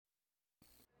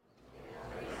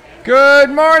Good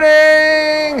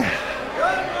morning!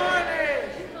 Good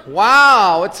morning!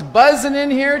 Wow, it's buzzing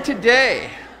in here today.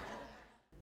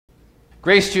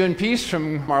 Grace to you and peace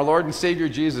from our Lord and Savior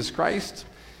Jesus Christ.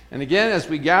 And again, as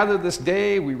we gather this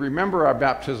day, we remember our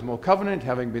baptismal covenant,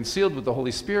 having been sealed with the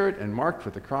Holy Spirit and marked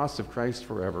with the cross of Christ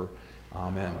forever.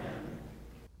 Amen.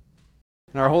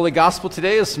 And our Holy Gospel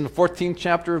today is from the 14th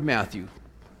chapter of Matthew.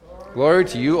 Glory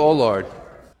to you, O Lord.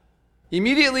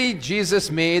 Immediately,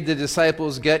 Jesus made the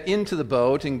disciples get into the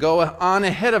boat and go on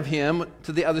ahead of him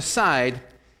to the other side,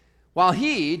 while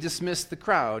he dismissed the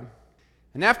crowd.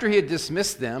 And after he had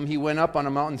dismissed them, he went up on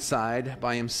a mountainside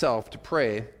by himself to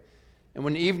pray. And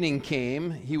when evening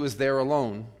came, he was there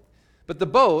alone. But the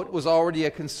boat was already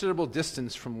a considerable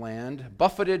distance from land,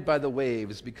 buffeted by the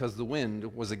waves because the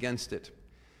wind was against it.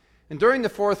 And during the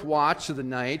fourth watch of the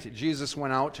night, Jesus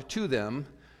went out to them,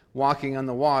 walking on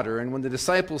the water. And when the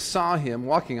disciples saw him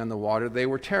walking on the water, they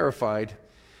were terrified.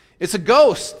 "It's a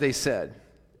ghost," they said,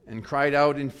 and cried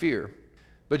out in fear.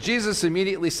 But Jesus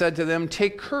immediately said to them,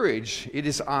 "Take courage, it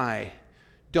is I.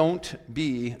 Don't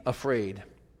be afraid."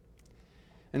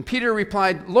 And Peter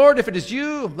replied, "Lord, if it is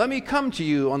you, let me come to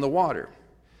you on the water."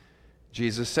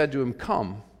 Jesus said to him,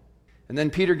 "Come." And then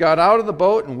Peter got out of the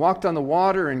boat and walked on the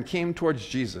water and came towards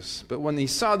Jesus. But when he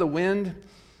saw the wind,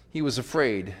 he was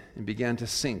afraid and began to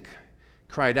sink,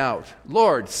 cried out,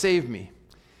 "Lord, save me."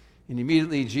 And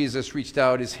immediately Jesus reached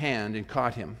out his hand and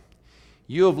caught him.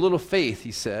 "You of little faith,"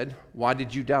 he said, "why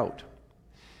did you doubt?"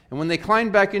 And when they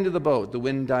climbed back into the boat, the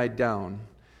wind died down.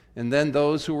 And then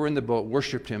those who were in the boat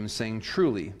worshipped him, saying,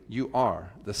 "Truly, you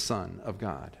are the Son of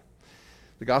God."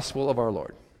 The Gospel of our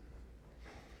Lord.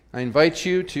 I invite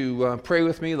you to pray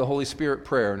with me the Holy Spirit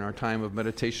prayer in our time of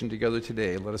meditation together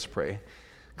today. Let us pray.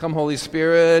 Come, Holy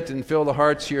Spirit, and fill the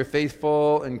hearts of your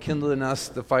faithful, and kindle in us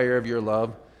the fire of your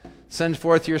love. Send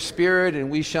forth your Spirit,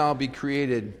 and we shall be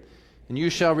created, and you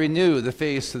shall renew the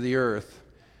face of the earth.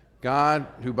 God,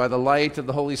 who by the light of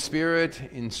the Holy Spirit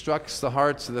instructs the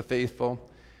hearts of the faithful,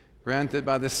 grant that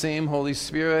by the same Holy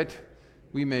Spirit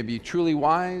we may be truly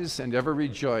wise and ever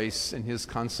rejoice in his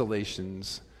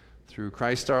consolations. Through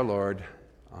Christ our Lord.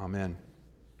 Amen.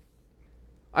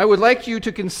 I would like you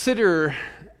to consider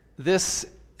this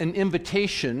an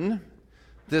invitation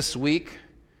this week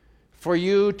for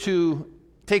you to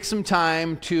take some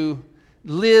time to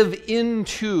live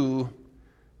into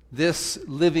this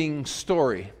living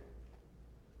story.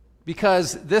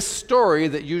 Because this story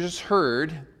that you just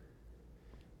heard,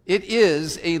 it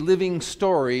is a living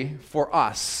story for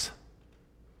us.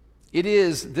 It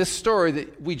is this story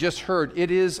that we just heard,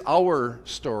 it is our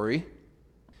story.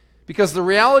 Because the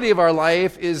reality of our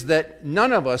life is that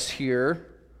none of us here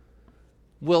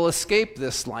will escape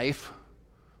this life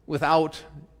without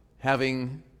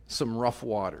having some rough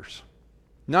waters.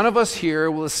 None of us here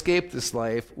will escape this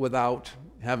life without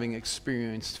having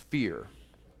experienced fear.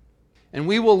 And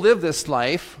we will live this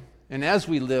life, and as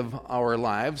we live our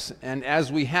lives, and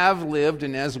as we have lived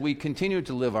and as we continue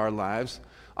to live our lives,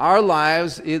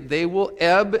 they will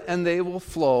ebb and they will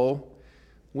flow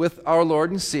with our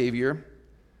Lord and Savior,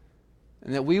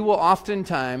 and that we will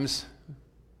oftentimes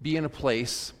be in a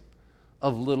place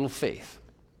of little faith,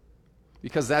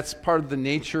 because that's part of the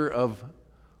nature of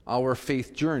our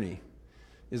faith journey,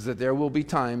 is that there will be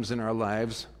times in our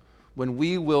lives when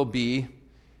we will be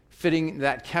fitting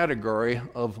that category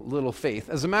of little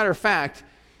faith. As a matter of fact,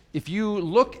 if you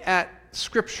look at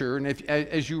Scripture, and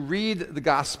as you read the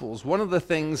Gospels, one of the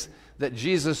things that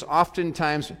Jesus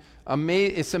oftentimes,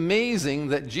 it's amazing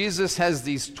that Jesus has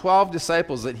these 12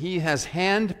 disciples that he has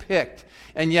handpicked,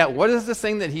 and yet what is the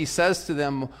thing that he says to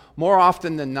them more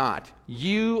often than not?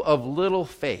 You of little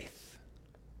faith.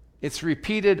 It's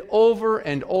repeated over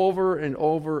and over and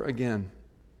over again.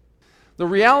 The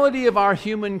reality of our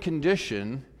human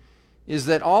condition is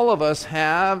that all of us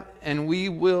have, and we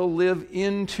will live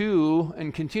into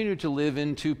and continue to live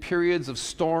into periods of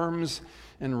storms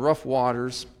and rough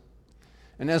waters.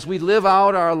 And as we live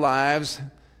out our lives,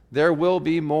 there will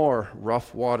be more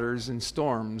rough waters and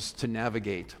storms to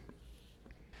navigate.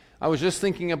 I was just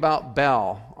thinking about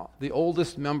Belle, the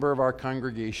oldest member of our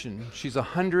congregation. She's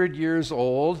 100 years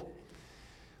old.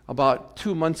 About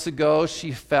 2 months ago,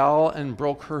 she fell and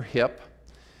broke her hip.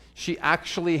 She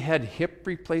actually had hip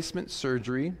replacement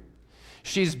surgery.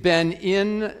 She's been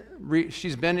in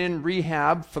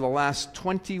rehab for the last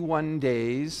 21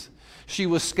 days. She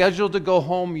was scheduled to go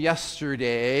home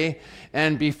yesterday,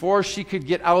 and before she could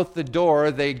get out the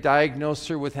door, they diagnosed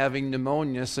her with having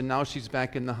pneumonia, so now she's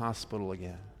back in the hospital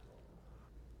again.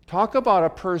 Talk about a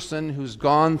person who's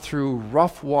gone through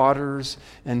rough waters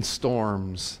and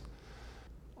storms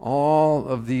all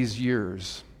of these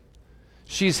years.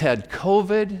 She's had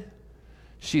COVID.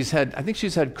 I think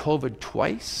she's had COVID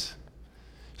twice.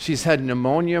 She's had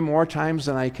pneumonia more times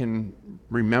than I can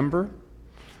remember.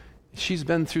 She's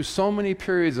been through so many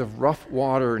periods of rough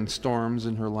water and storms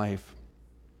in her life.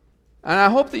 And I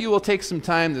hope that you will take some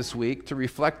time this week to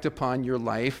reflect upon your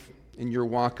life and your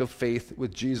walk of faith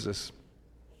with Jesus.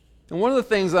 And one of the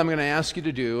things I'm going to ask you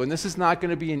to do, and this is not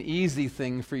going to be an easy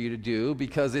thing for you to do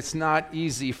because it's not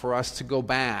easy for us to go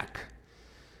back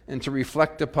and to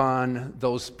reflect upon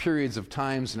those periods of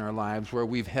times in our lives where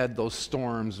we've had those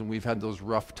storms and we've had those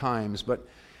rough times. But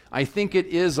I think it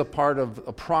is a part of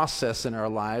a process in our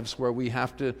lives where we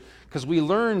have to, because we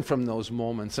learn from those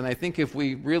moments. And I think if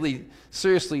we really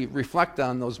seriously reflect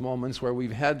on those moments where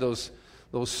we've had those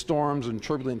storms and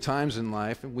turbulent times in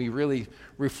life, and we really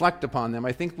reflect upon them,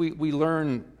 I think we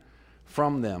learn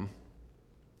from them.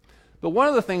 But one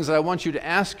of the things that I want you to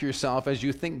ask yourself as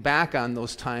you think back on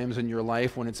those times in your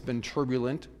life when it's been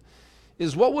turbulent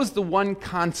is, what was the one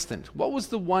constant? What was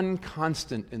the one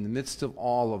constant in the midst of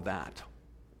all of that?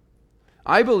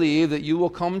 I believe that you will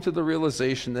come to the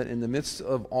realization that in the midst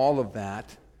of all of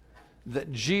that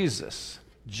Jesus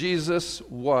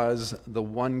was the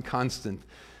one constant.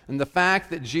 And the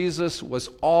fact that Jesus was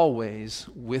always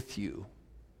with you.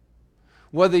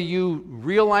 Whether you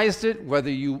realized it,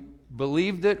 whether you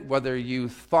believed it, whether you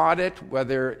thought it,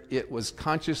 whether it was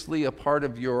consciously a part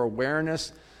of your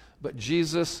awareness, but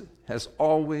Jesus has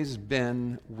always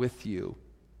been with you.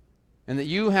 And that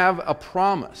you have a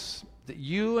promise, that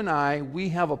you and I, we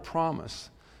have a promise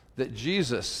that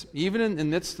Jesus, even in the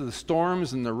midst of the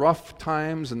storms and the rough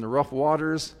times and the rough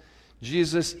waters,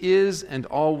 Jesus is and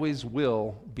always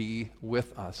will be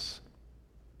with us.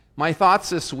 My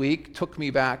thoughts this week took me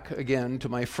back again to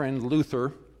my friend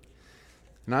Luther.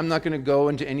 And I'm not going to go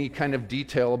into any kind of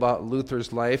detail about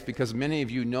Luther's life because many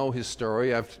of you know his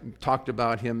story. I've talked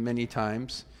about him many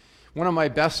times. One of my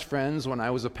best friends when I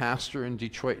was a pastor in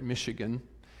Detroit, Michigan,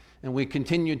 and we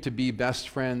continued to be best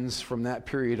friends from that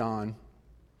period on.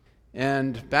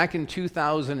 And back in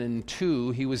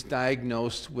 2002, he was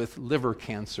diagnosed with liver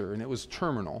cancer, and it was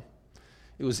terminal.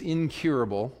 It was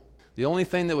incurable. The only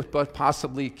thing that would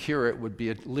possibly cure it would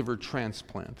be a liver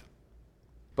transplant.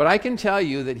 But I can tell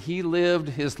you that he lived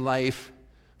his life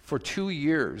for 2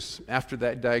 years after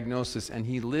that diagnosis, and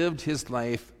he lived his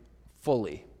life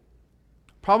fully.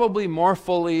 Probably more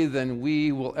fully than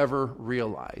we will ever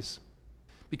realize.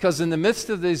 Because in the midst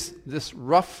of this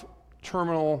rough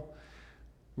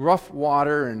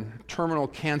water and terminal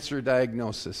cancer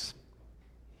diagnosis,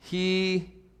 he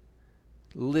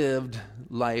lived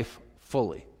life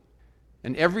fully.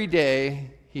 And every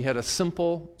day, he had a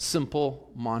simple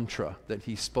mantra that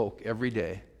he spoke every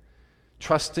day.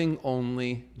 Trusting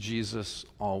only Jesus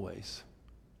always.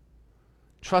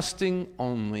 Trusting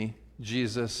only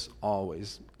Jesus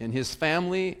always. In his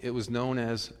family, it was known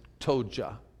as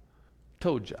Toja.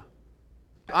 Toja.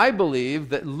 I believe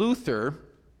that Luther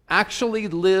actually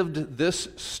lived this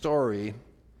story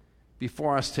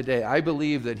before us today. I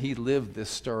believe that he lived this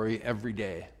story every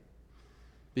day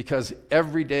because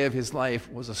every day of his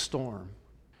life was a storm.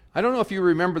 I don't know if you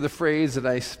remember the phrase that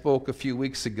I spoke a few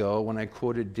weeks ago when I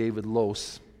quoted David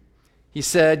Lose. He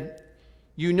said,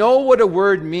 "You know what a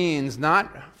word means,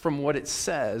 not from what it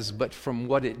says, but from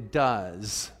what it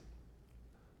does."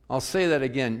 I'll say that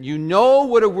again. You know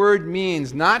what a word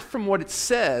means, not from what it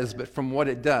says, but from what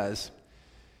it does.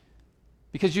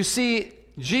 Because you see,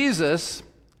 Jesus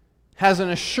has an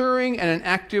assuring and an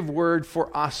active word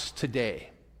for us today.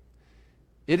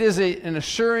 It is an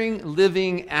assuring,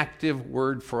 living, active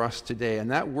word for us today.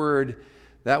 And that word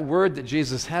that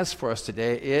Jesus has for us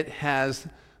today, it has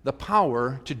the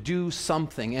power to do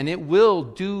something, and it will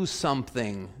do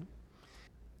something.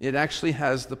 It actually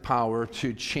has the power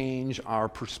to change our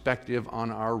perspective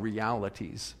on our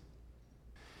realities.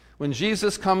 When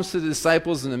Jesus comes to the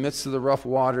disciples in the midst of the rough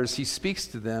waters, he speaks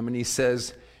to them and he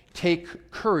says,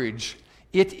 "Take courage.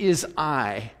 It is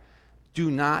I. Do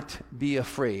not be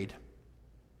afraid."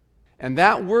 And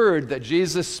that word that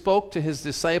Jesus spoke to his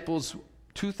disciples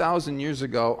 2,000 years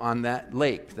ago on that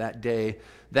lake that day,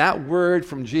 that word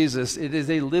from Jesus, it is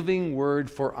a living word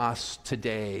for us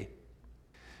today.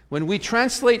 When we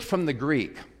translate from the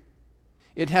Greek,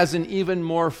 it has an even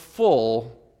more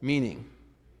full meaning.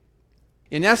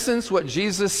 In essence, what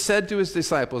Jesus said to his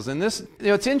disciples, and this,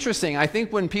 it's interesting. I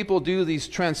think when people do these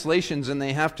translations and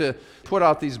they have to put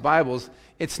out these Bibles,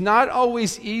 it's not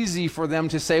always easy for them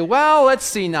to say, well, let's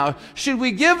see now, should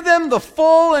we give them the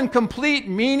full and complete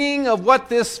meaning of what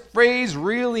this phrase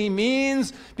really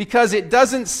means? Because it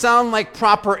doesn't sound like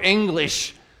proper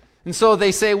English. And so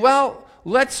they say, well,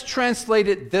 let's translate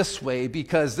it this way,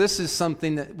 because this is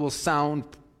something that will sound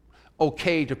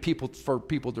okay to people, for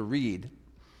people to read.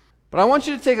 But I want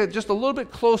you to take just a little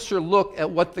bit closer look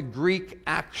at what the Greek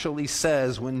actually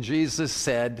says when Jesus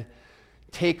said,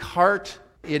 "Take heart,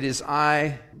 it is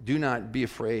I, do not be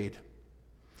afraid."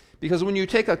 Because when you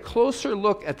take a closer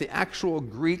look at the actual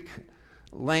Greek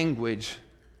language,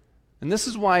 and this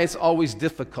is why it's always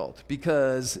difficult,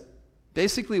 because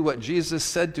basically what Jesus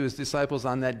said to his disciples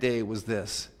on that day was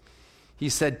this. He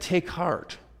said, "Take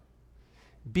heart,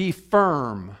 be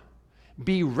firm,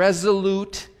 be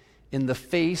resolute in the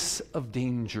face of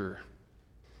danger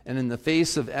and in the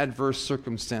face of adverse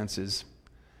circumstances."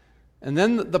 And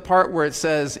then the part where it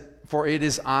says, "For it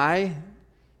is I,"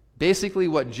 basically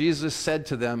what Jesus said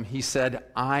to them, he said,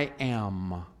 "I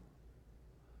am.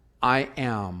 I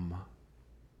am."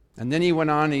 And then he went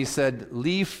on and he said,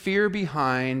 "Leave fear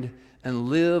behind and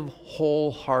live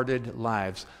wholehearted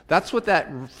lives." That's what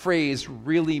that phrase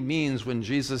really means when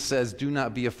Jesus says, "Do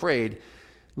not be afraid."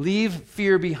 Leave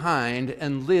fear behind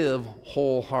and live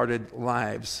wholehearted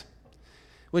lives.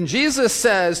 When Jesus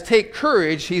says, "Take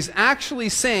courage," he's actually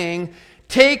saying,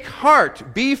 take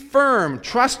heart, be firm,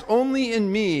 trust only in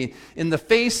me in the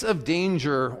face of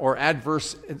danger or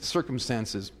adverse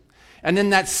circumstances. And in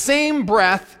that same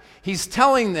breath, he's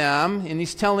telling them, and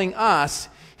he's telling us,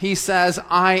 he says,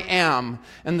 "I am."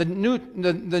 And the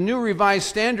New Revised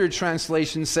Standard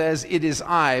Translation says, "It is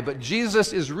I." But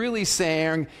Jesus is really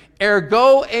saying,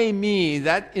 "Ergo eimi."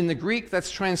 That, in the Greek,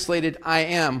 that's translated, "I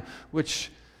am,"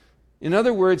 which, in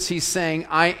other words, he's saying,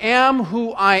 "I am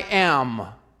who I am."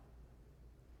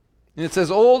 And it's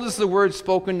as old as the word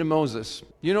spoken to Moses.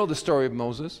 You know the story of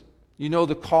Moses. You know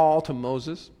the call to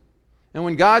Moses. And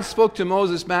when God spoke to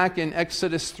Moses back in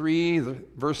Exodus 3,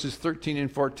 verses 13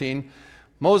 and 14,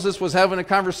 Moses was having a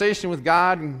conversation with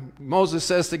God, and Moses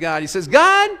says to God, he says,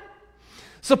 "God,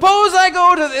 suppose I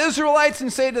go to the Israelites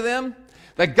and say to them,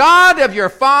 the God of your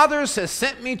fathers has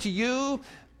sent me to you.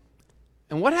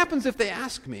 And what happens if they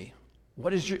ask me,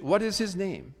 what is his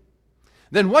name?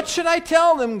 Then what should I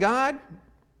tell them, God?"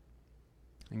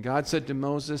 And God said to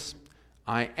Moses,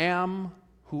 "I am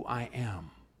who I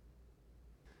am."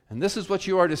 And this is what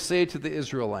you are to say to the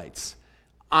Israelites.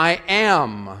 "I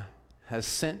am has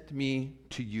sent me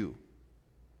to you."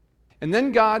 And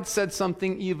then God said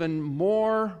something even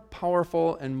more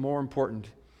powerful and more important.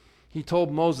 He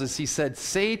told Moses, he said,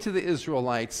 "Say to the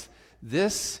Israelites,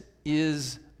 this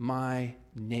is my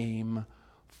name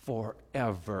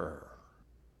forever.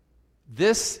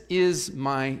 This is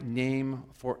my name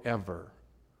forever.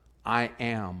 I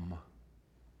am."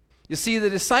 You see, the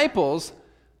disciples,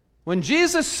 when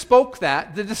Jesus spoke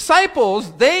that, the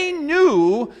disciples, they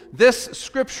knew this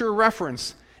scripture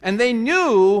reference, and they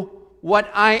knew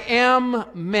what "I am"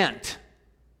 meant.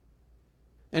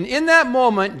 And in that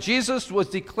moment, Jesus was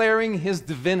declaring his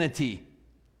divinity.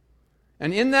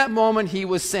 And in that moment, he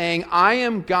was saying, "I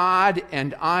am God,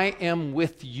 and I am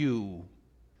with you."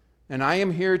 And I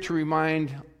am here to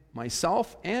remind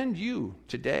myself and you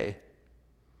today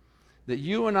that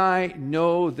you and I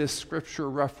know this scripture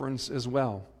reference as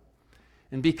well.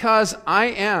 And because "I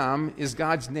am" is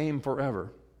God's name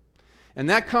forever. And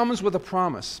that comes with a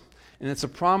promise. And it's a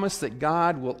promise that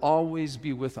God will always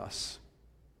be with us.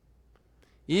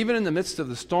 Even in the midst of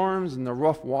the storms and the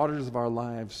rough waters of our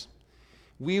lives,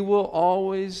 we will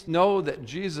always know that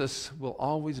Jesus will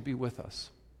always be with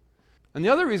us. And the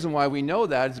other reason why we know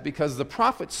that is because the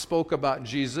prophets spoke about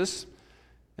Jesus,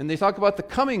 and they talk about the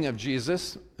coming of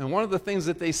Jesus. And one of the things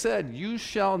that they said, "You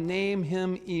shall name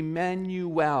him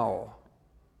Emmanuel."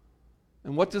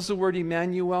 And what does the word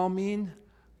Emmanuel mean?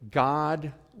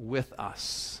 God with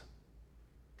us.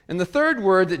 And the third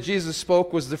word that Jesus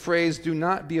spoke was the phrase, "Do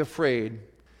not be afraid."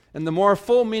 And the more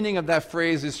full meaning of that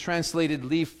phrase is translated,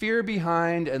 "Leave fear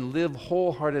behind and live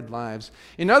wholehearted lives."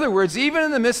 In other words, even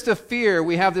in the midst of fear,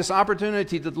 we have this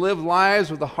opportunity to live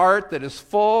lives with a heart that is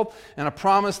full and a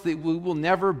promise that we will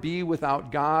never be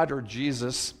without God or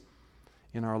Jesus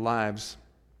in our lives.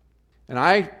 And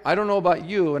I don't know about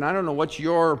you, and I don't know what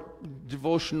your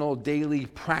devotional daily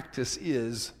practice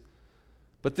is,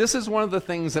 but this is one of the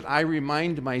things that I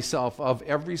remind myself of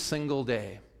every single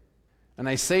day. And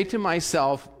I say to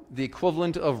myself the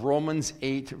equivalent of Romans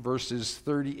 8, verses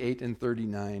 38 and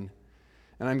 39.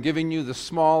 And I'm giving you the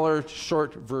smaller,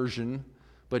 short version,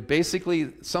 but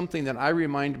basically something that I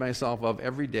remind myself of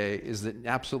every day is that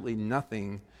absolutely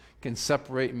nothing can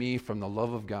separate me from the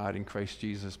love of God in Christ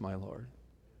Jesus, my Lord.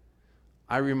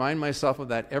 I remind myself of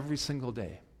that every single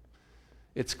day.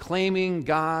 It's claiming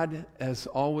God as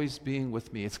always being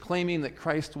with me. It's claiming that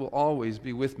Christ will always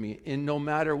be with me in no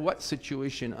matter what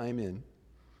situation I'm in.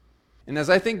 And as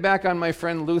I think back on my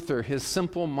friend Luther, his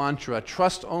simple mantra,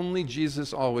 trust only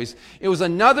Jesus always, it was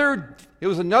another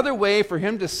way for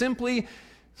him to simply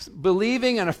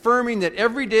believing and affirming that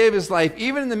every day of his life,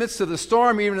 even in the midst of the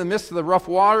storm, even in the midst of the rough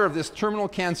water of this terminal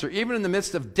cancer, even in the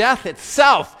midst of death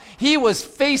itself, he was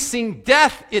facing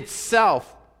death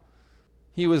itself.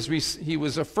 He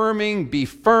was affirming, be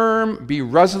firm, be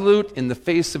resolute in the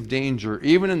face of danger,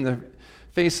 even in the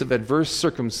face of adverse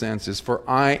circumstances, for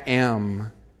I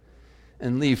am,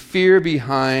 and leave fear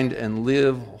behind and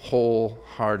live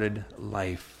wholehearted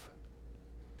life.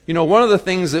 You know, one of the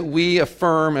things that we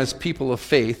affirm as people of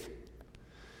faith,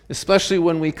 especially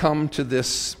when we come to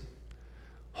this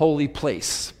holy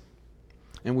place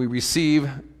and we receive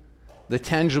the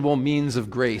tangible means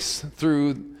of grace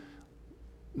through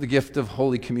the gift of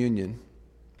Holy Communion.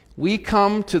 We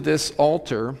come to this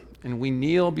altar and we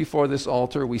kneel before this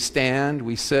altar, we stand,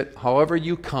 we sit, however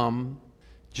you come,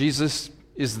 Jesus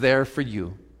is there for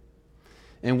you.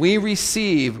 And we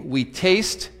receive, we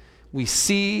taste, we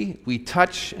see, we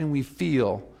touch, and we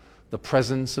feel the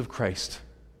presence of Christ.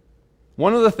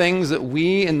 One of the things that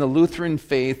we in the Lutheran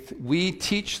faith, we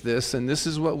teach this, and this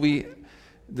is what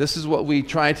we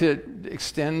try to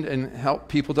extend and help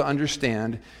people to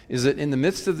understand, is that in the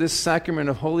midst of this sacrament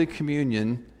of Holy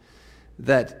Communion,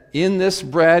 that in this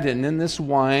bread and in this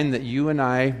wine that you and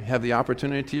I have the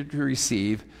opportunity to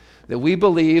receive, that we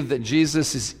believe that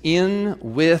Jesus is in,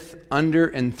 with, under,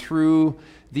 and through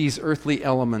these earthly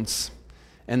elements.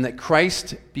 And that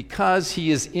Christ, because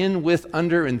he is in, with,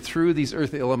 under, and through these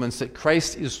earthly elements, that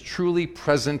Christ is truly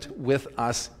present with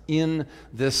us in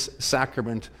this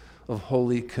sacrament of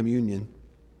Holy Communion.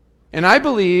 And I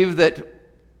believe that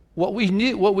what we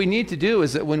need to do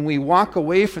is that when we walk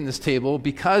away from this table,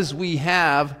 because we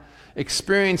have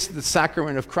experienced the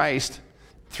sacrament of Christ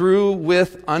through,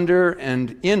 with, under,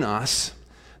 and in us,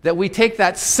 that we take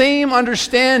that same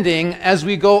understanding as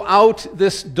we go out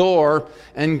this door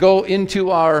and go into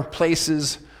our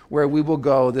places where we will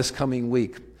go this coming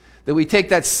week. That we take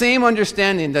that same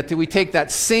understanding, that we take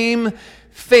that same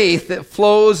faith that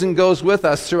flows and goes with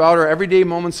us throughout our everyday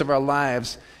moments of our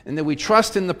lives, and that we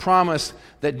trust in the promise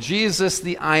that Jesus,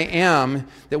 the I am,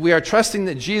 that we are trusting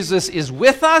that Jesus is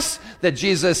with us, that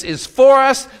Jesus is for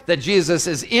us, that Jesus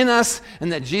is in us,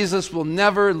 and that Jesus will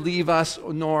never leave us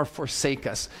nor forsake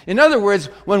us. In other words,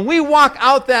 when we walk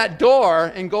out that door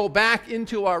and go back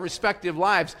into our respective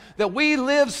lives, that we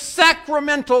live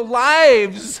sacramental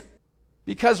lives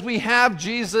because we have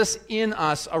Jesus in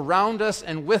us, around us,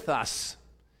 and with us.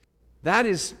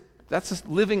 That's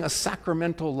living a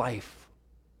sacramental life.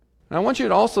 And I want you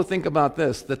to also think about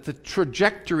this, that the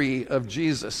trajectory of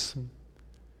Jesus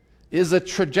is a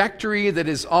trajectory that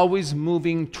is always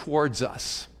moving towards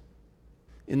us.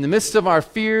 In the midst of our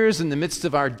fears, in the midst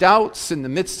of our doubts, in the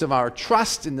midst of our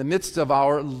trust, in the midst of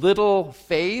our little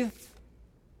faith,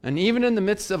 and even in the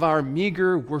midst of our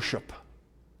meager worship,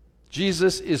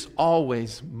 Jesus is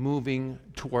always moving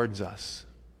towards us.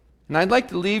 And I'd like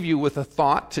to leave you with a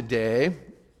thought today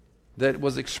that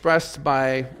was expressed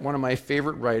by one of my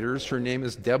favorite writers. Her name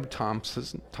is Deb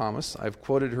Thomas. I've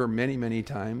quoted her many, many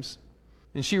times.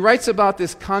 And she writes about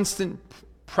this constant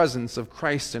presence of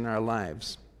Christ in our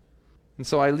lives. And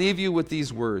so I leave you with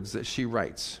these words that she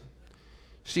writes.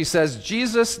 She says,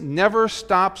 Jesus never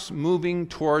stops moving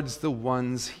towards the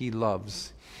ones he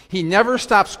loves. He never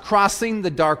stops crossing the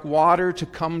dark water to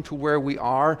come to where we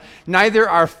are. Neither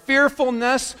our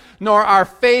fearfulness nor our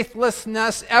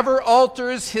faithlessness ever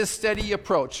alters his steady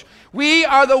approach. We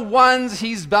are the ones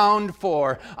he's bound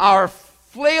for. Our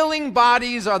flailing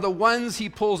bodies are the ones he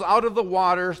pulls out of the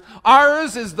waters.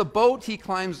 Ours is the boat he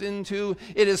climbs into.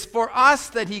 It is for us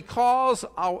that he calls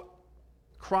out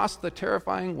across the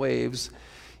terrifying waves.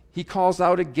 He calls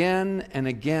out again and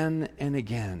again and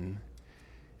again.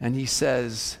 And he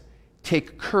says,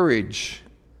 take courage,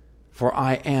 for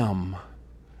I am.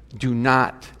 Do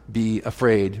not be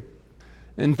afraid.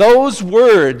 And those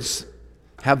words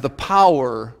have the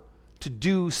power to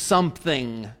do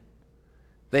something.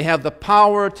 They have the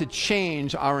power to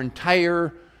change our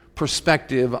entire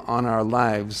perspective on our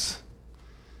lives.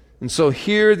 And so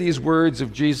hear these words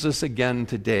of Jesus again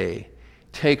today.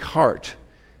 Take heart.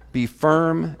 Be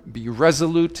firm. Be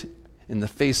resolute in the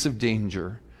face of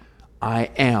danger.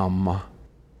 I am.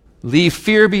 Leave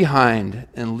fear behind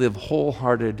and live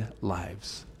wholehearted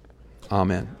lives.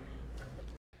 Amen.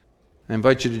 I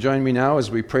invite you to join me now as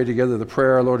we pray together the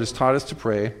prayer our Lord has taught us to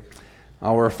pray.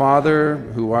 Our Father,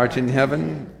 who art in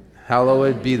heaven,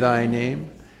 hallowed be thy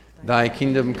name. Thy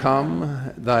kingdom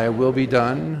come, thy will be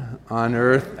done, on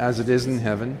earth as it is in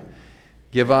heaven.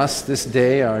 Give us this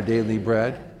day our daily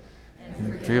bread,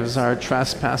 and forgive us our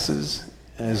trespasses,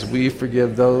 as we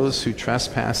forgive those who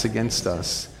trespass against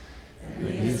us.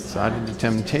 Lead us not into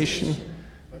temptation,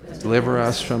 but deliver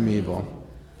us from evil.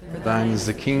 For thine is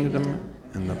the kingdom,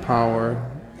 and the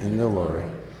power, and the glory,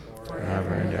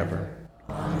 forever and ever.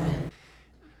 Amen.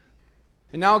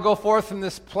 And now go forth from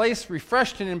this place,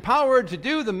 refreshed and empowered to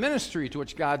do the ministry to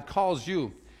which God calls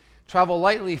you. Travel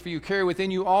lightly, for you carry within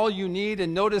you all you need,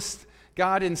 and notice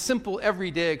God in simple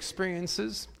everyday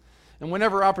experiences. And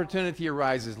whenever opportunity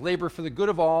arises, labor for the good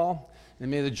of all, and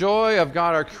may the joy of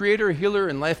God, our Creator, Healer,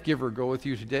 and Life Giver go with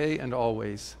you today and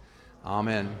always.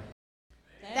 Amen.